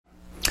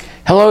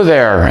Hello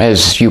there.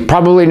 As you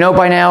probably know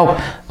by now,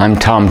 I'm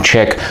Tom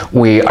Chick.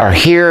 We are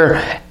here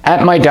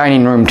at my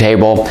dining room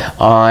table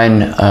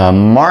on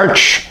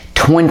March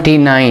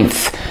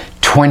 29th,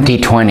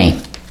 2020.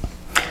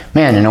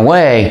 Man, in a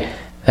way,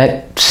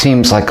 that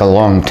seems like a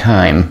long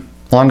time.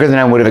 Longer than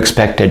I would have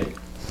expected.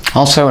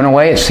 Also, in a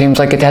way, it seems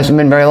like it hasn't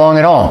been very long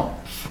at all.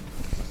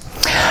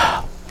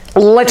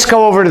 Let's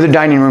go over to the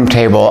dining room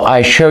table.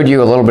 I showed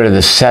you a little bit of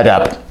the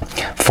setup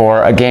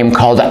for a game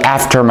called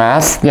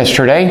Aftermath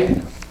yesterday.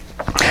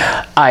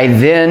 I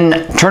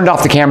then turned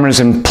off the cameras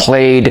and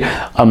played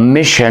a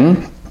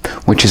mission,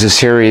 which is a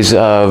series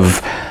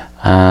of,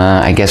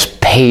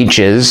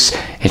 pages.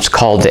 It's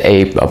called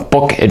a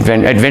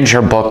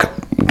adventure book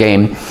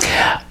game.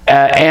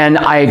 And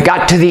I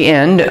got to the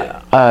end.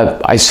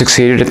 I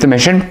succeeded at the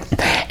mission.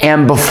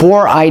 And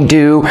before I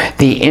do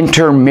the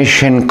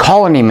intermission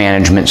colony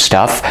management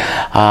stuff,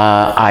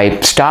 I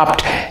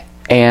stopped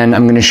and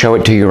I'm going to show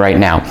it to you right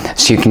now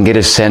so you can get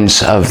a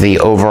sense of the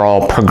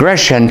overall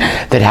progression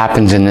that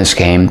happens in this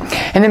game.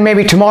 And then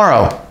maybe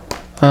tomorrow,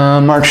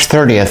 March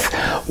 30th,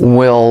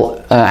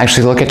 we'll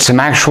actually look at some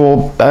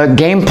actual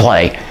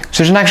gameplay.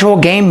 So there's an actual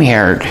game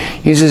here.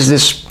 It uses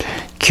this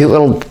cute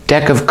little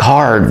deck of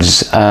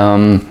cards.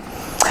 I'll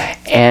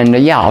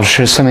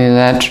show something of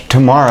that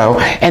tomorrow.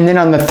 And then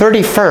on the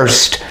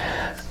 31st,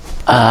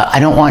 I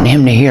don't want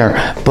him to hear,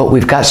 but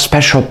we've got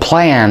special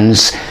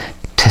plans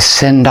to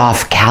send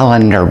off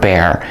Calendar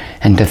Bear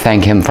and to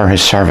thank him for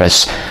his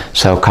service.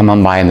 So come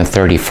on by on the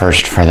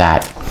 31st for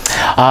that.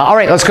 All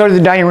right, let's go to the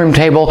dining room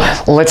table.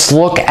 Let's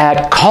look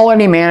at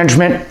colony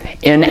management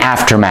in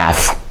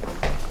Aftermath.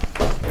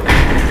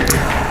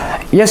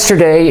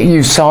 Yesterday,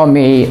 you saw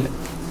me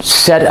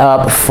set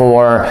up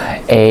for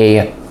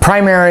a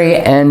primary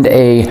and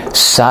a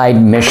side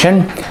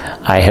mission.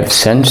 I have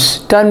since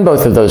done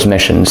both of those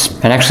missions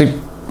and actually,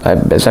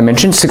 as I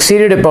mentioned,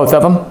 succeeded at both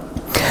of them.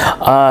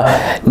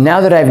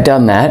 Now that I've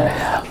done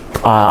that,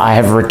 I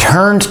have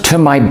returned to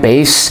my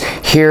base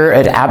here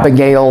at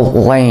Abigail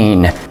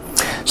Lane.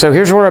 So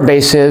here's where our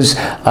base is.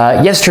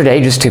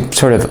 Yesterday, just to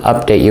sort of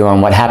update you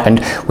on what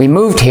happened, we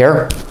moved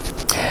here.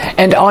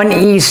 And on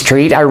E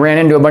Street, I ran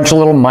into a bunch of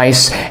little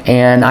mice,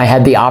 and I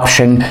had the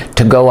option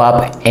to go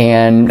up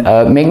and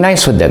make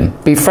nice with them,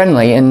 be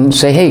friendly, and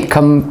say, hey,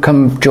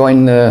 come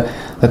join the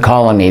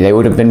colony. They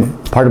would have been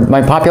part of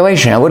my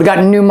population. I would have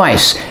gotten new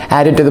mice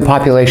added to the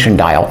population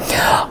dial.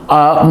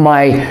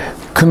 My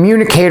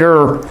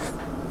communicator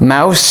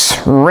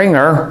mouse,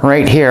 Ringer,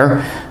 right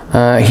here,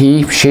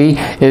 she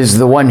is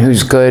the one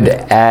who's good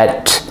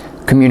at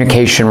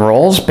communication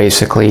roles.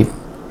 Basically,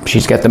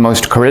 she's got the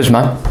most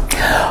charisma.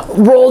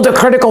 Rolled a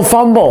critical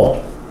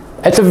fumble.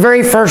 It's the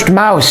very first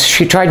mouse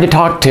she tried to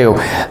talk to.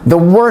 The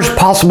worst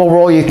possible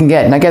roll you can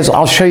get. And I guess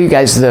I'll show you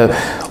guys the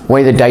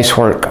way the dice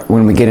work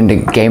when we get into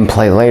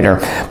gameplay later.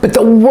 But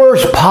the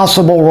worst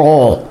possible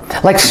roll.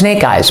 Like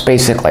snake eyes,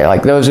 basically.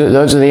 Like those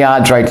are the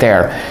odds right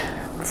there.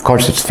 Of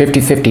course, it's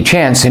 50-50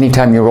 chance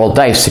anytime you roll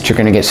dice that you're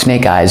going to get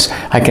snake eyes.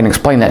 I can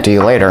explain that to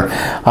you later.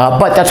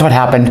 But that's what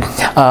happened.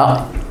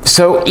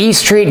 So E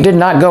Street did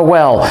not go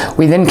well.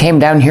 We then came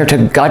down here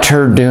to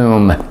Gutter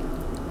Doom.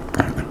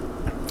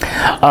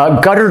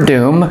 Gutter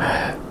Doom.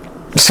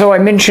 So I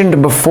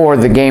mentioned before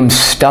the game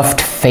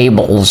Stuffed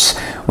Fables,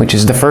 which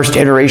is the first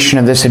iteration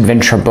of this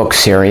adventure book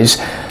series.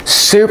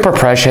 Super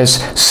precious,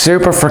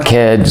 super for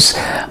kids,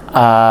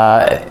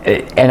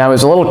 and I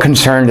was a little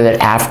concerned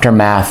that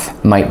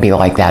Aftermath might be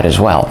like that as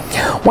well.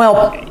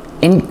 Well,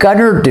 in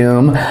Gutter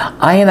Doom,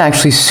 I am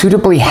actually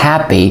suitably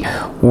happy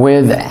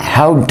with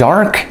how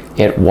dark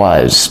it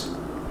was.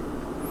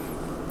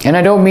 And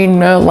I don't mean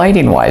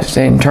lighting-wise,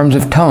 in terms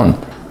of tone.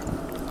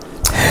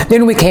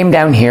 Then we came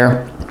down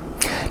here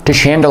to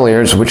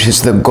Chandeliers, which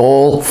is the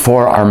goal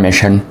for our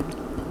mission.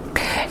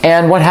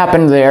 And what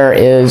happened there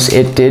is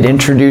it did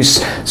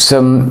introduce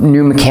some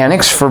new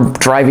mechanics for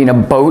driving a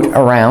boat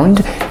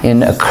around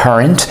in a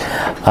current.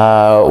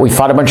 We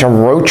fought a bunch of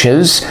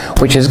roaches,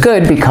 which is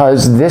good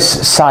because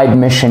this side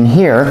mission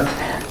here,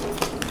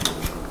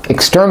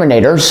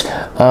 Exterminators,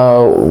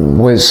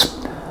 was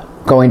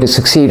going to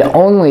succeed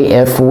only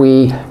if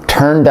we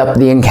turned up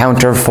the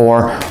encounter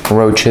for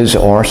roaches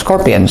or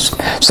scorpions.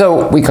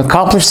 So we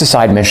accomplished the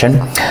side mission.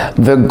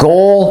 The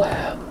goal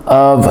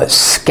of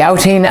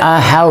scouting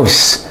a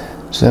house,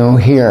 so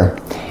here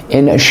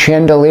in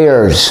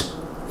Chandeliers,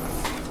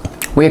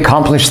 we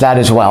accomplished that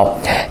as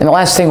well. And the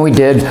last thing we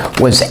did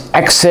was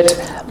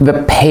exit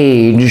the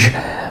page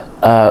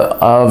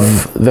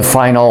of the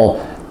final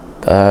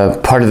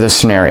part of the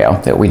scenario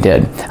that we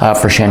did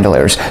for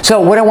Chandeliers.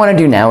 So what I want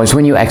to do now is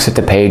when you exit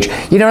the page,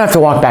 you don't have to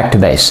walk back to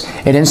base.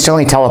 It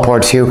instantly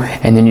teleports you,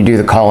 and then you do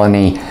the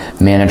colony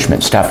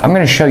management stuff. I'm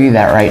going to show you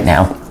that right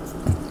now.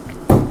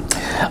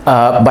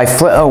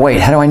 Oh wait,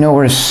 how do I know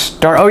where to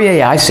start? Oh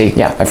yeah, I see.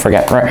 Yeah, I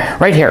forgot.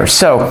 Right here.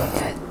 So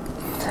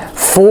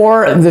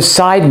for the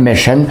side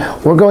mission,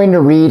 we're going to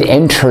read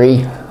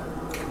entry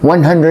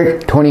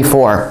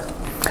 124.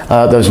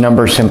 Those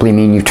numbers simply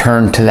mean you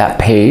turn to that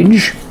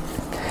page.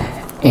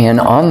 And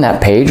on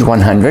that page,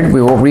 100, we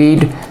will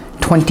read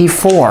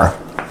 24.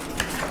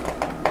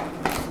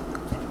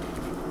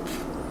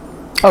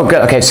 Oh,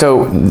 good. Okay,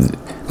 so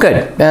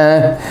good.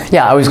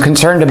 Yeah, I was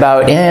concerned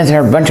about, is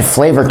there a bunch of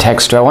flavor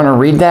text? Do I want to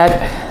read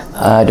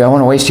that? Do I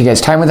want to waste you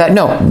guys' time with that?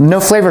 No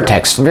flavor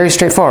text. Very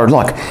straightforward.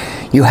 Look,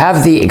 you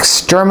have the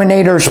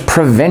exterminator's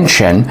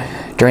prevention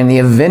during the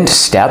event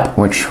step,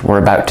 which we're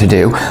about to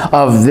do,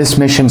 of this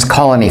mission's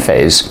colony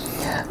phase.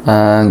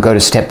 Go to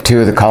step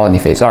 2 of the colony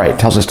phase. All right, it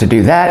tells us to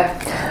do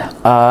that.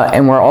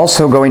 And we're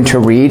also going to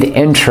read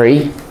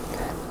entry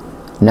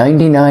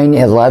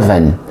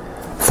 9911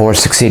 for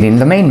succeeding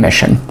the main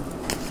mission.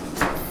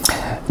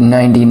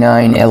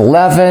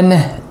 9911.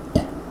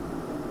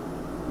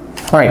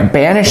 All right,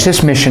 banish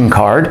this mission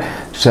card.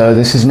 So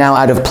this is now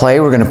out of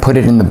play. We're going to put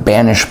it in the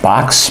banish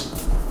box.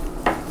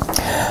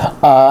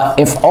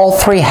 If all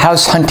 3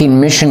 house hunting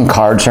mission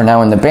cards are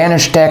now in the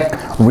banish deck,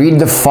 read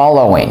the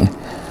following.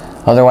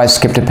 Otherwise,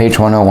 skip to page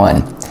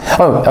 101.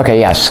 Oh, okay,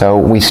 yeah, so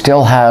we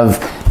still have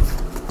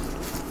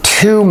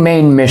 2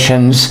 main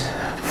missions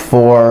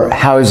for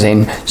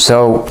housing,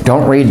 so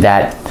don't read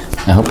that.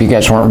 I hope you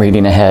guys weren't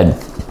reading ahead.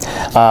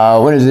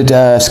 What is it?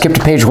 Skip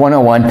to page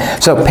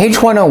 101. So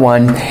page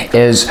 101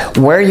 is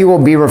where you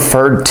will be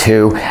referred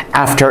to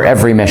after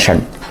every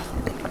mission.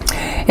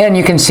 And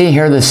you can see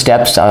here the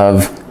steps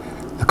of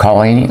the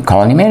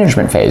colony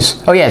management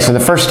phase. Oh yeah, so the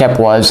first step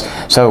was,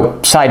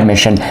 side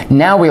mission.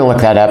 Now we look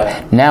that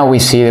up. Now we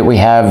see that we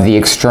have the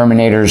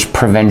exterminator's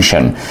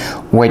prevention,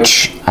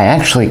 which I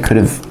actually could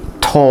have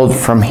told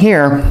from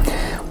here.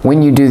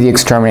 When you do the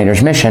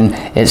exterminator's mission,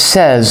 it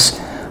says,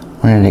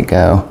 where did it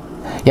go?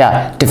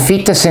 Yeah,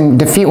 defeat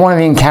one of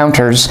the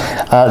encounters.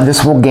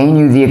 This will gain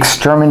you the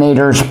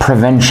exterminator's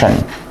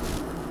prevention.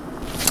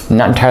 I'm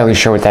not entirely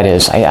sure what that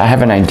is. I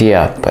have an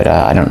idea, but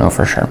I don't know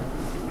for sure.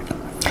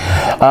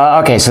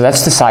 Okay, so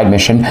that's the side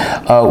mission.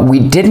 We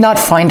did not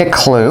find a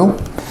clue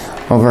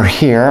over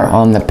here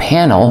on the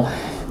panel.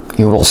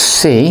 You will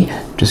see,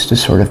 just to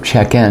sort of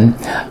check in,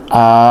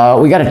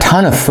 we got a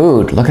ton of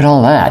food. Look at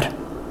all that.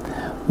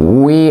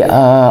 We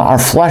are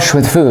flush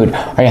with food.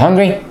 Are you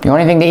hungry? You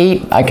want anything to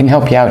eat? I can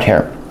help you out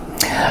here.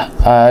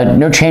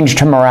 No change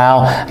to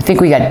morale. I think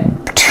we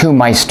got 2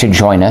 mice to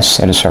join us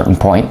at a certain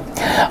point.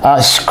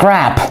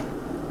 Scrap.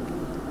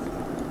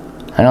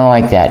 I don't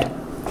like that.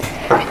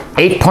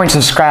 8 points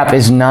of scrap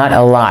is not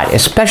a lot,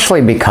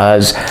 especially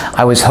because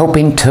I was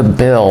hoping to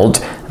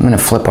build. I'm going to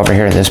flip over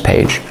here to this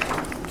page.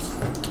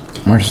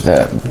 Where's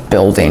the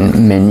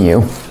building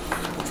menu?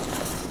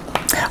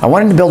 I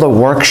wanted to build a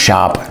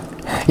workshop.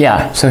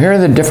 Yeah, so here are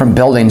the different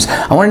buildings.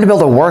 I wanted to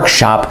build a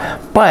workshop,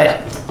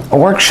 but a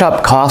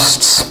workshop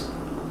costs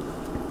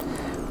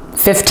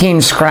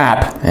 15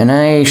 scrap, and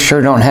I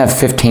sure don't have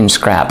 15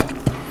 scrap.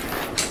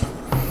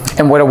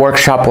 And what a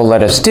workshop will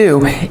let us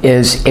do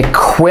is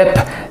equip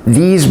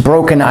these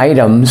broken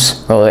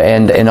items,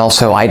 and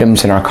also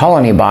items in our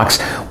colony box,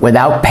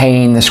 without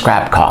paying the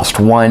scrap cost,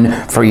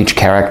 1 for each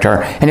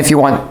character. And if you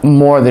want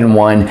more than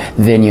 1,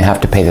 then you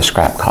have to pay the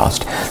scrap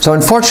cost. So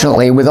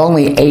unfortunately, with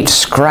only 8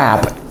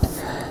 scrap,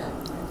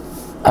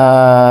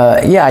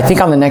 yeah, I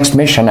think on the next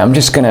mission, I'm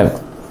just going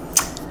to,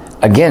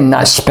 again,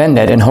 not spend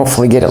it and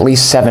hopefully get at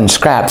least 7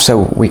 scrap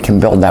so we can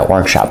build that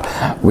workshop.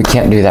 We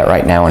can't do that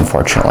right now,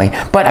 unfortunately,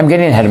 but I'm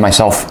getting ahead of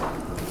myself.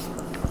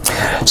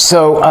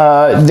 So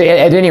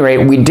at any rate,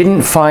 we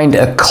didn't find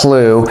a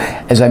clue.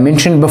 As I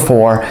mentioned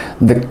before,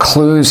 the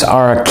clues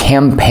are a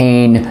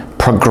campaign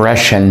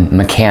progression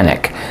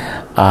mechanic.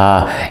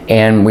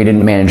 And we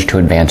didn't manage to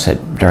advance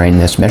it during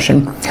this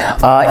mission.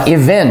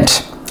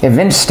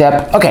 Event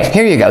step. Okay,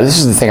 here you go. This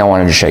is the thing I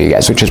wanted to show you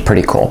guys, which is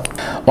pretty cool.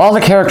 While the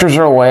characters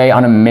are away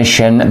on a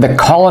mission, the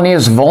colony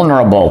is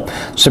vulnerable.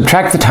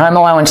 Subtract the time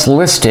allowance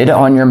listed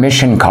on your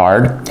mission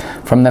card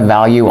from the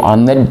value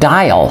on the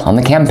dial, on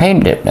the campaign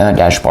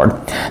dashboard.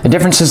 The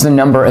difference is the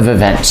number of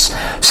events.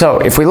 So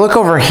if we look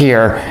over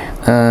here,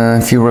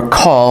 if you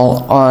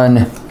recall,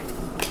 on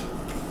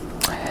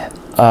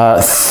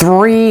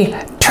 3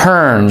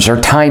 turns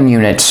or time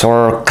units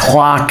or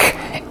clock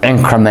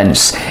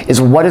increments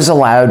is what is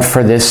allowed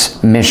for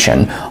this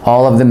mission.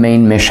 All of the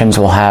main missions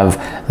will have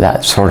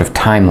that sort of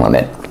time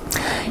limit.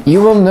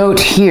 You will note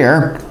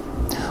here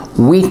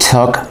we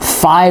took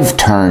 5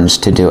 turns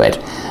to do it.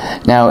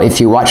 Now, if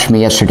you watched me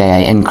yesterday, I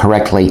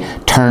incorrectly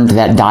turned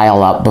that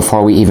dial up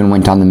before we even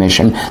went on the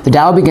mission. The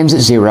dial begins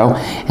at 0,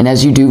 and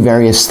as you do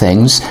various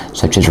things,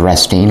 such as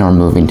resting or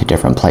moving to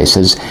different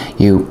places,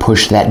 you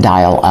push that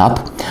dial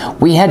up.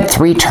 We had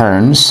 3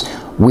 turns.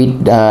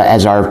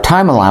 As our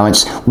time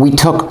allowance, we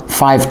took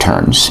 5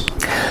 turns.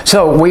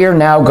 So we are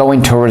now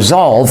going to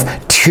resolve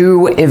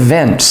 2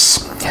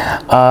 events.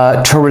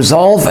 To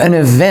resolve an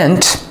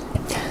event,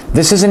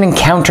 this is an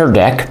encounter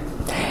deck,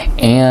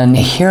 and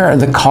here are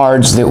the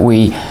cards that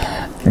we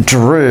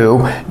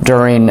drew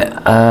during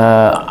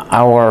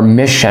our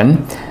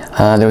mission.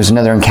 There was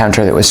another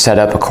encounter that was set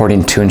up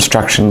according to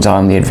instructions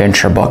on the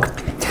adventure book.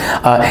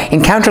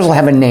 Encounters will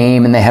have a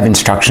name and they have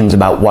instructions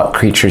about what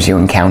creatures you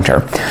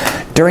encounter.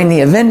 During the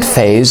event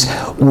phase,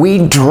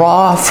 we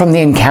draw from the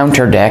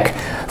encounter deck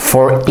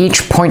for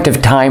each point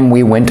of time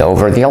we went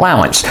over the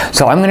allowance.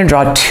 So I'm going to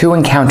draw 2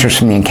 encounters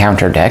from the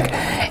encounter deck,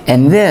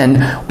 and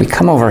then we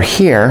come over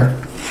here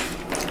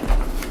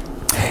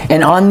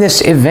And on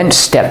this event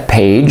step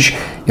page,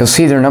 you'll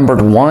see they're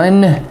numbered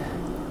 1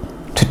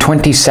 to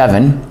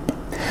 27.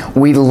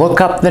 We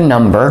look up the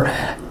number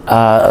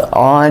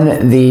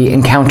on the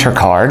encounter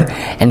card,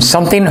 and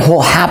something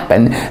will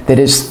happen that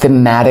is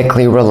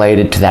thematically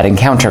related to that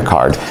encounter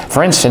card.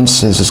 For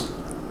instance, this is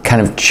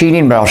kind of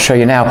cheating, but I'll show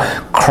you now.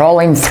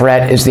 Crawling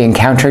threat is the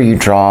encounter you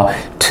draw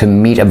to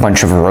meet a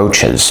bunch of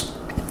roaches.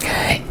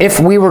 If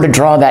we were to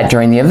draw that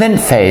during the event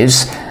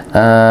phase,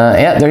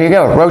 yeah, there you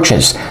go,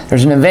 roaches.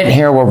 There's an event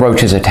here where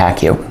roaches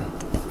attack you.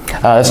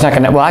 That's not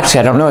gonna, well,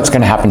 actually, I don't know what's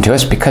gonna happen to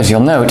us, because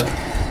you'll note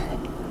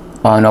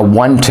on a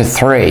 1 to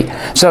 3.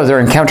 So there are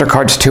encounter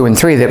cards 2 and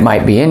 3 that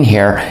might be in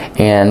here,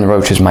 and the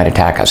roaches might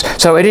attack us.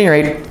 So at any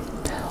rate,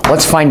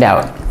 let's find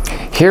out.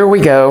 Here we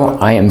go.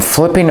 I am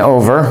flipping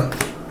over.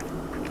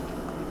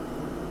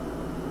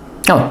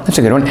 Oh, that's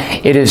a good one.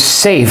 It is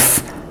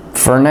safe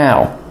for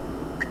now.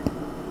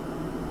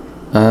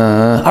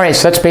 All right,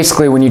 so that's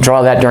basically when you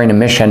draw that during a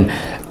mission,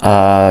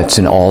 it's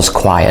an all's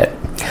quiet.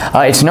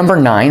 It's number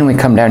 9. We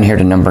come down here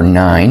to number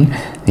 9,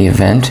 the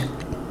event.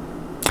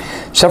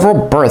 Several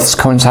births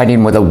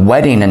coinciding with a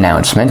wedding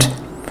announcement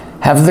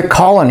have the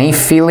colony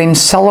feeling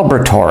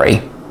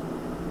celebratory.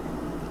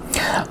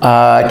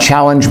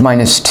 Challenge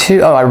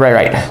 -2. Oh,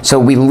 right. So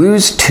we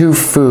lose 2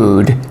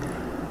 food.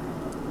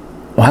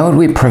 Why would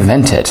we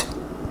prevent it?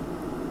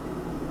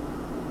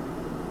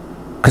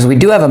 Because we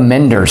do have a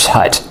mender's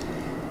hut.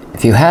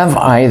 If you have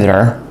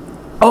either...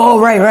 Oh,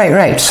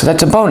 right. So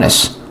that's a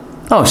bonus.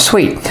 Oh,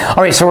 sweet.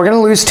 All right, so we're going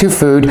to lose 2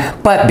 food,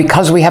 but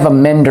because we have a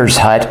mender's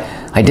hut,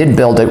 I did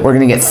build it, we're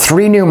going to get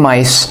 3 new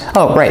mice.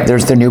 Oh, right,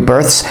 there's the new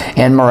births,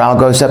 and morale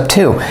goes up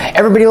too.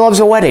 Everybody loves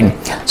a wedding.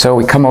 So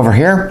we come over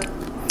here.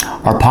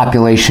 Our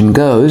population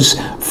goes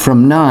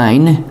from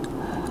 9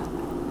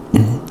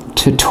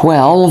 to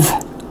 12,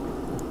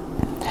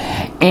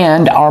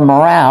 and our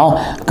morale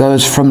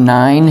goes from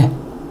 9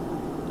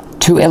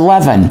 to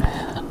 11.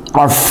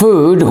 Our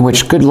food,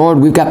 which, good Lord,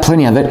 we've got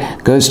plenty of it,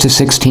 goes to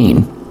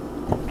 16.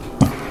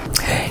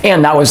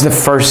 And that was the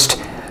first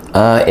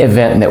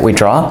event that we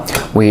draw.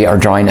 We are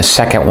drawing a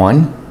second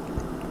one.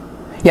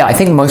 Yeah, I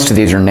think most of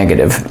these are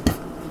negative.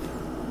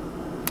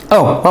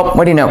 Oh, well,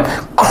 what do you know?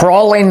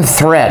 Crawling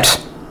threat.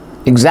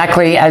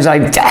 Exactly as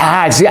I'm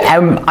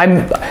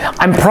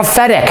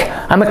prophetic.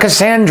 I'm a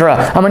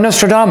Cassandra. I'm a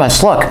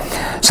Nostradamus. Look.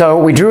 So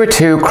we drew a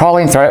 2,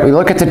 crawling threat. We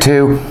look at the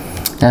 2.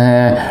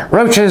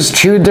 Roaches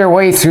chewed their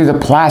way through the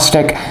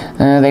plastic.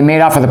 They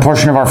made off with a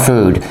portion of our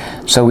food.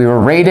 So we were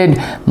rated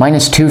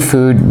 -2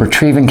 food,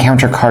 retrieve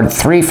encounter card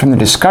 3 from the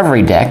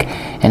discovery deck,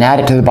 and add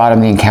it to the bottom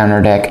of the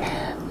encounter deck.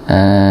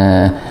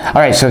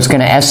 All right, so it's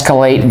going to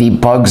escalate the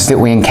bugs that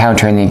we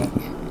encounter in the...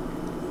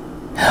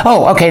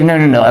 Oh, okay, no.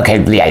 Okay,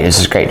 yeah, this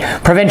is great.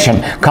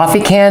 Prevention, coffee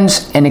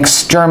cans and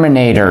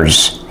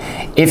exterminators.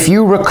 If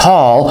you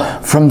recall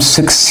from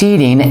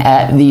succeeding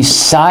at the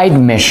side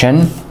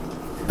mission...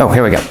 Oh,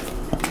 here we go.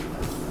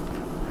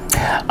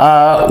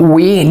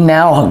 We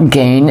now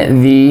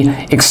gain the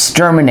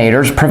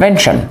exterminator's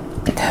prevention,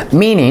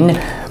 meaning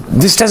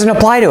this doesn't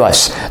apply to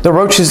us. The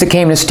roaches that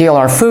came to steal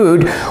our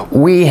food,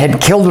 we had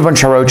killed a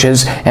bunch of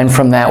roaches, and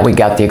from that we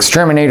got the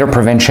exterminator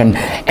prevention,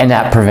 and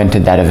that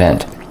prevented that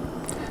event.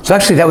 So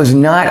actually that was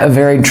not a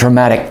very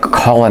dramatic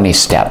colony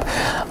step.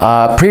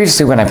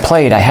 Previously when I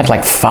played, I had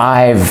like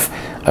 5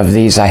 of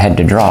these I had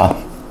to draw.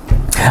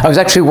 I was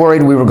actually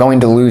worried we were going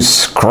to lose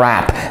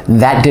scrap.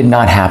 That did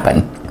not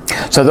happen.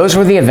 So those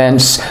were the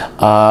events.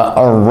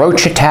 A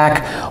roach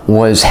attack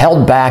was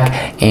held back,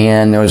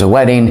 and there was a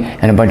wedding,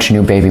 and a bunch of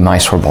new baby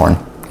mice were born.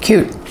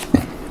 Cute.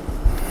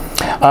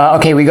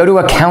 Okay, we go to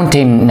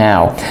accounting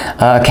now.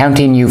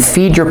 Accounting, you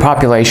feed your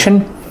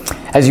population.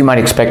 As you might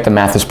expect, the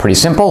math is pretty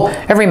simple.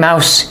 Every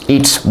mouse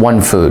eats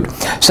 1 food.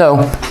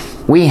 So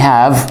we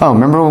have, oh,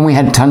 remember when we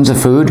had tons of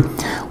food?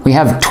 We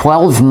have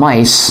 12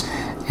 mice,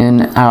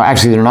 and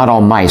actually they're not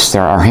all mice.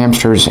 There are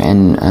hamsters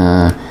and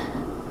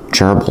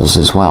gerbils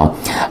as well.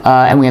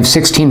 And we have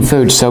 16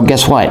 foods, so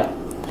guess what?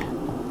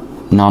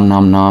 Nom,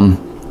 nom, nom.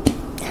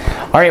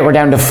 All right, we're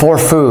down to 4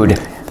 food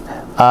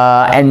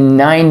and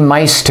 9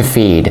 mice to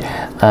feed.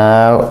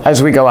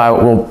 As we go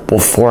out, we'll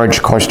forage,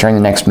 of course, during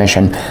the next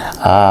mission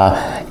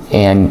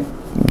and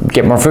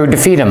get more food to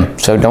feed them,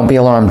 so don't be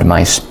alarmed,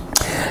 mice.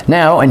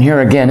 Now, and here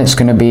again, it's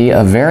going to be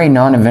a very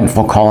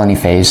non-eventful colony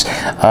phase,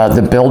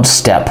 the build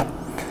step.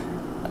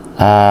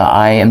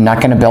 I am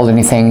not going to build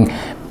anything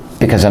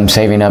because I'm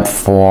saving up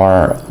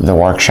for the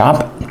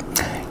workshop.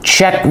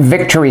 Check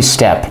victory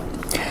step.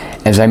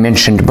 As I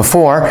mentioned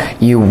before,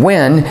 you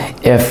win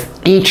if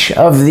each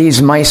of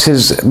these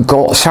mice's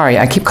goal... Sorry,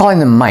 I keep calling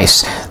them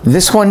mice.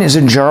 This one is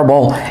a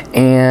gerbil,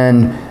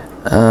 and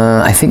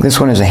I think this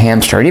one is a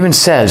hamster. It even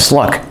says,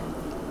 look,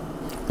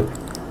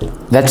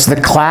 that's the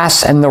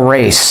class and the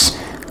race.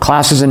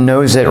 Class is a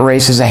nose, it,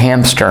 race is a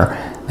hamster.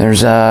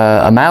 There's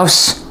a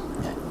mouse.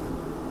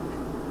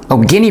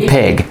 Oh, guinea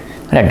pig.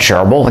 Not a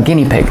gerbil, a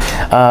guinea pig.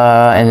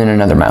 And then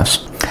another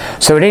mouse.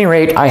 So at any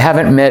rate, I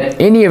haven't met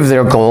any of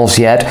their goals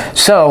yet.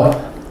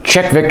 So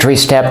check victory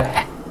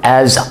step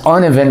as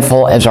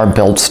uneventful as our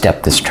build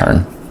step this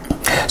turn.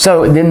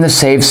 So then the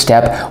save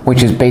step,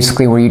 which is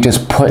basically where you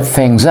just put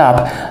things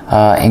up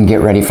and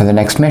get ready for the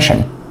next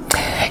mission.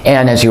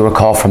 And as you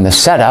recall from the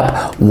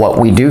setup, what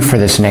we do for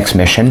this next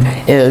mission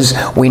is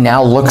we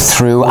now look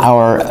through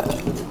our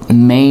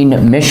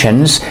main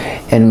missions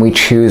and we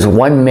choose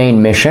one main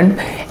mission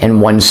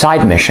and one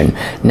side mission.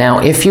 Now,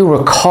 if you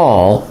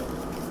recall,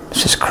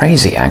 this is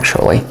crazy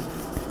actually.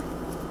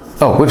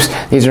 Oh, whoops,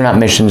 these are not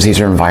missions,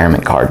 these are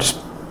environment cards.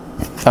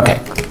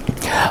 Okay.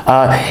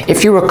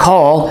 If you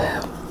recall,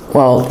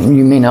 well,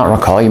 you may not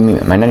recall, you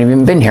might not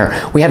even been here.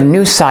 We have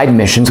new side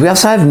missions. We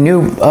also have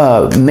new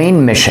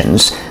main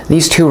missions,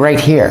 these two right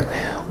here,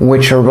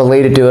 which are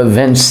related to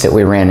events that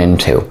we ran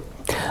into.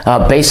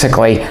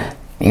 Basically,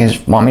 you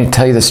guys want me to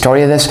tell you the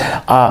story of this?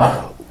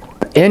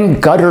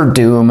 In Gutter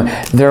Doom,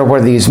 there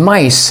were these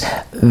mice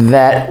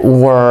that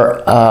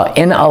were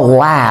in a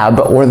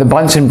lab where the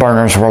Bunsen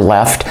burners were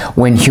left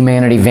when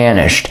humanity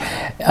vanished.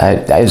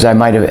 As I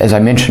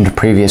mentioned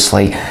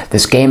previously,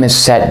 this game is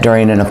set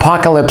during an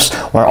apocalypse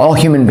where all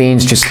human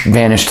beings just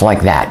vanished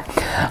like that.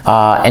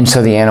 And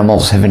so the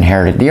animals have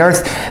inherited the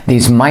earth.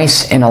 These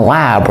mice in a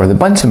lab where the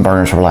Bunsen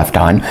burners were left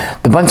on,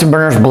 the Bunsen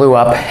burners blew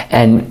up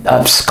and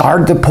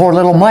scarred the poor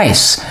little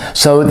mice.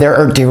 So there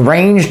are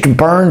deranged,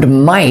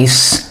 burned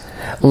mice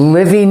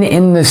living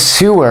in the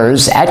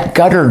sewers at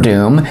Gutter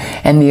Doom,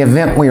 and the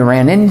event we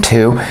ran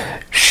into,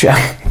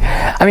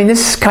 I mean,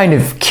 this is kind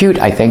of cute,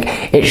 I think.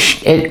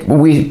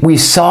 We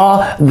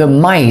saw the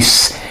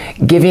mice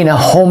giving a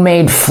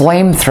homemade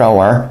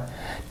flamethrower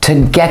to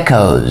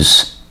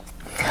geckos.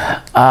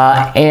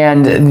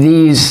 And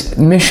these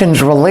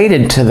missions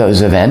related to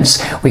those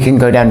events, we can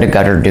go down to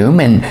Gutter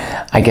Doom and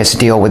I guess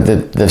deal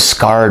with the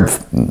scarred,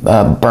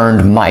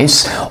 burned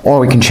mice, or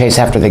we can chase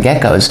after the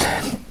geckos.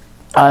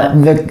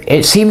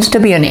 It seems to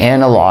be an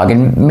analog,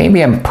 and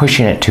maybe I'm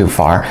pushing it too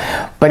far,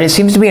 but it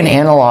seems to be an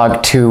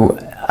analog to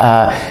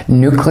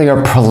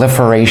nuclear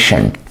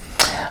proliferation.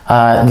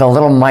 The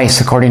little mice,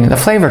 according to the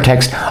flavor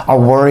text, are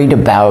worried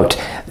about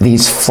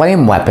these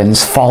flame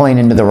weapons falling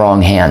into the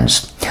wrong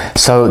hands.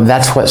 So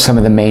that's what some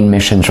of the main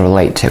missions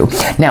relate to.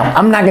 Now,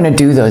 I'm not going to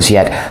do those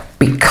yet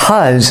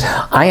because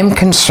I am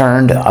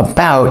concerned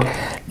about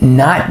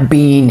not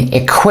being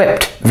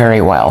equipped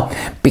very well,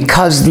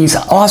 because these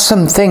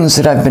awesome things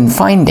that I've been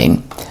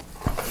finding.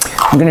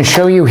 I'm going to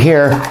show you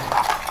here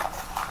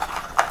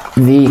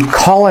the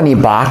colony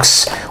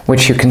box,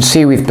 which you can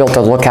see we've built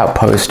a lookout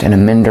post and a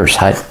Minder's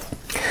hut.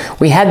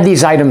 We had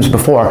these items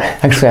before.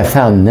 Actually, I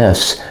found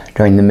this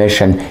during the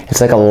mission.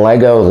 It's like a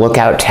Lego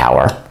lookout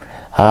tower,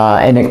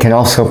 and it can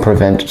also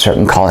prevent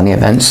certain colony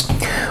events.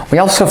 We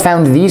also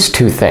found these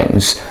two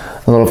things.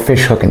 A little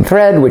fish hook and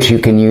thread, which you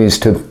can use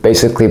to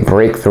basically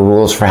break the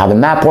rules for how the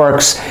map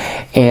works,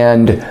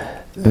 and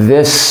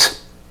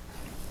this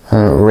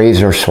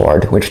razor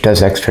sword, which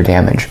does extra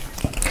damage.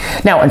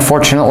 Now,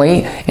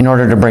 unfortunately, in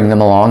order to bring them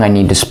along, I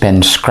need to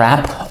spend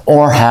scrap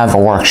or have a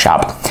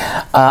workshop.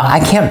 I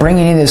can't bring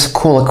any of this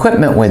cool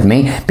equipment with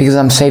me because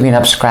I'm saving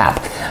up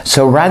scrap.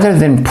 So rather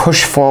than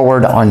push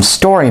forward on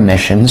story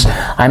missions,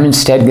 I'm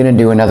instead going to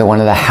do another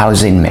one of the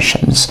housing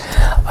missions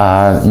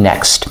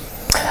next.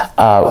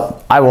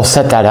 I will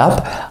set that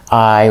up.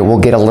 I will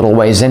get a little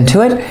ways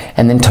into it,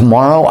 and then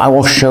tomorrow I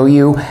will show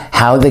you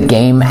how the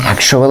game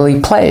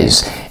actually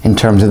plays in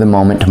terms of the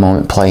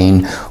moment-to-moment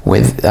playing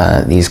with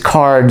these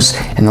cards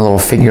and the little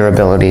figure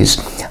abilities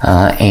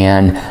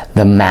and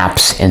the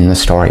maps in the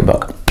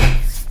storybook.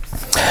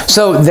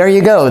 So there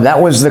you go. That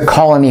was the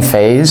colony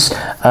phase.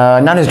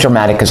 Not as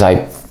dramatic as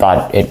I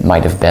thought it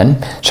might have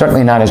been.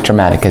 Certainly not as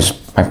dramatic as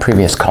my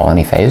previous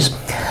colony phase.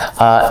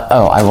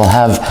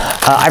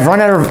 I've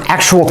run out of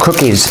actual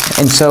cookies,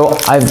 and so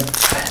I've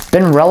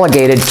been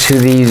relegated to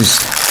these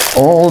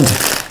old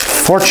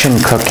fortune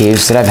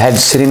cookies that I've had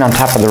sitting on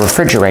top of the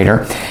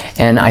refrigerator,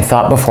 and I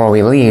thought before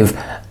we leave,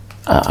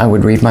 I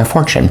would read my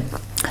fortune.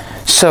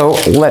 So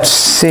let's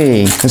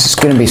see. This is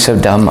going to be so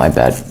dumb, I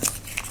bet.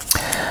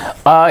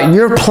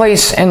 Your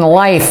place in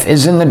life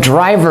is in the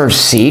driver's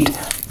seat.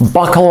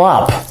 Buckle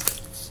up.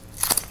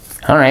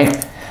 All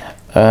right.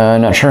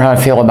 Not sure how I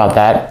feel about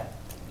that,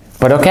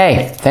 but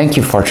okay. Thank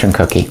you, fortune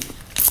cookie.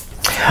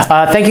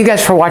 Thank you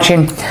guys for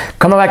watching.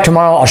 Come back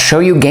tomorrow. I'll show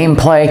you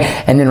gameplay,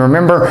 and then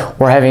remember,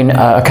 we're having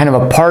a kind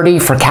of a party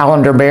for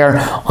Calendar Bear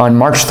on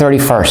March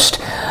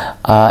 31st.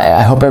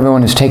 I hope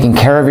everyone is taking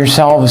care of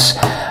yourselves,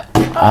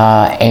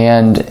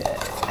 and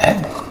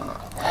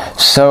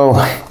so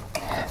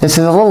this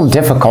is a little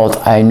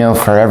difficult, I know,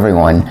 for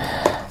everyone,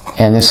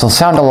 and this will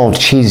sound a little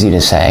cheesy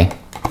to say,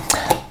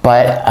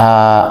 but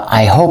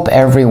I hope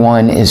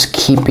everyone is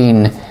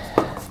keeping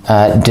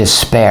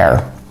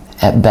despair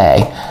at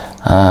bay.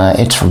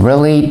 It's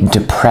really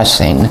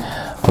depressing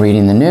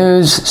reading the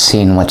news,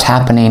 seeing what's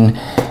happening,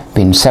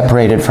 being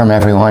separated from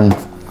everyone,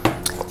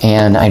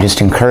 and I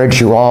just encourage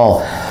you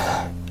all,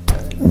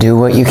 do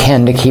what you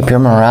can to keep your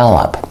morale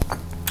up.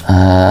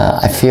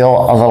 I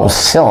feel a little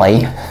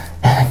silly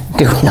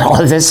doing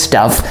all of this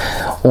stuff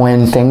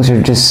when things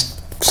are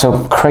just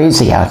so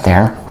crazy out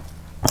there.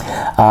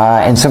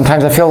 And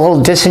sometimes I feel a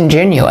little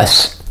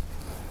disingenuous.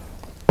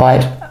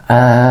 But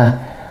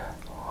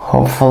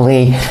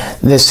hopefully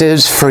this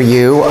is for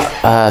you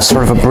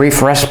sort of a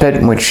brief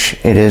respite, which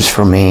it is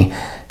for me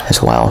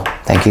as well.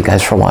 Thank you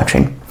guys for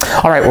watching.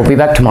 All right, we'll be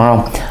back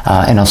tomorrow,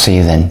 and I'll see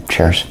you then.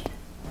 Cheers.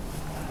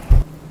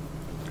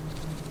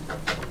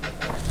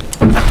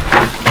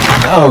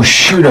 Oh,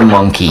 shoot a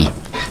monkey.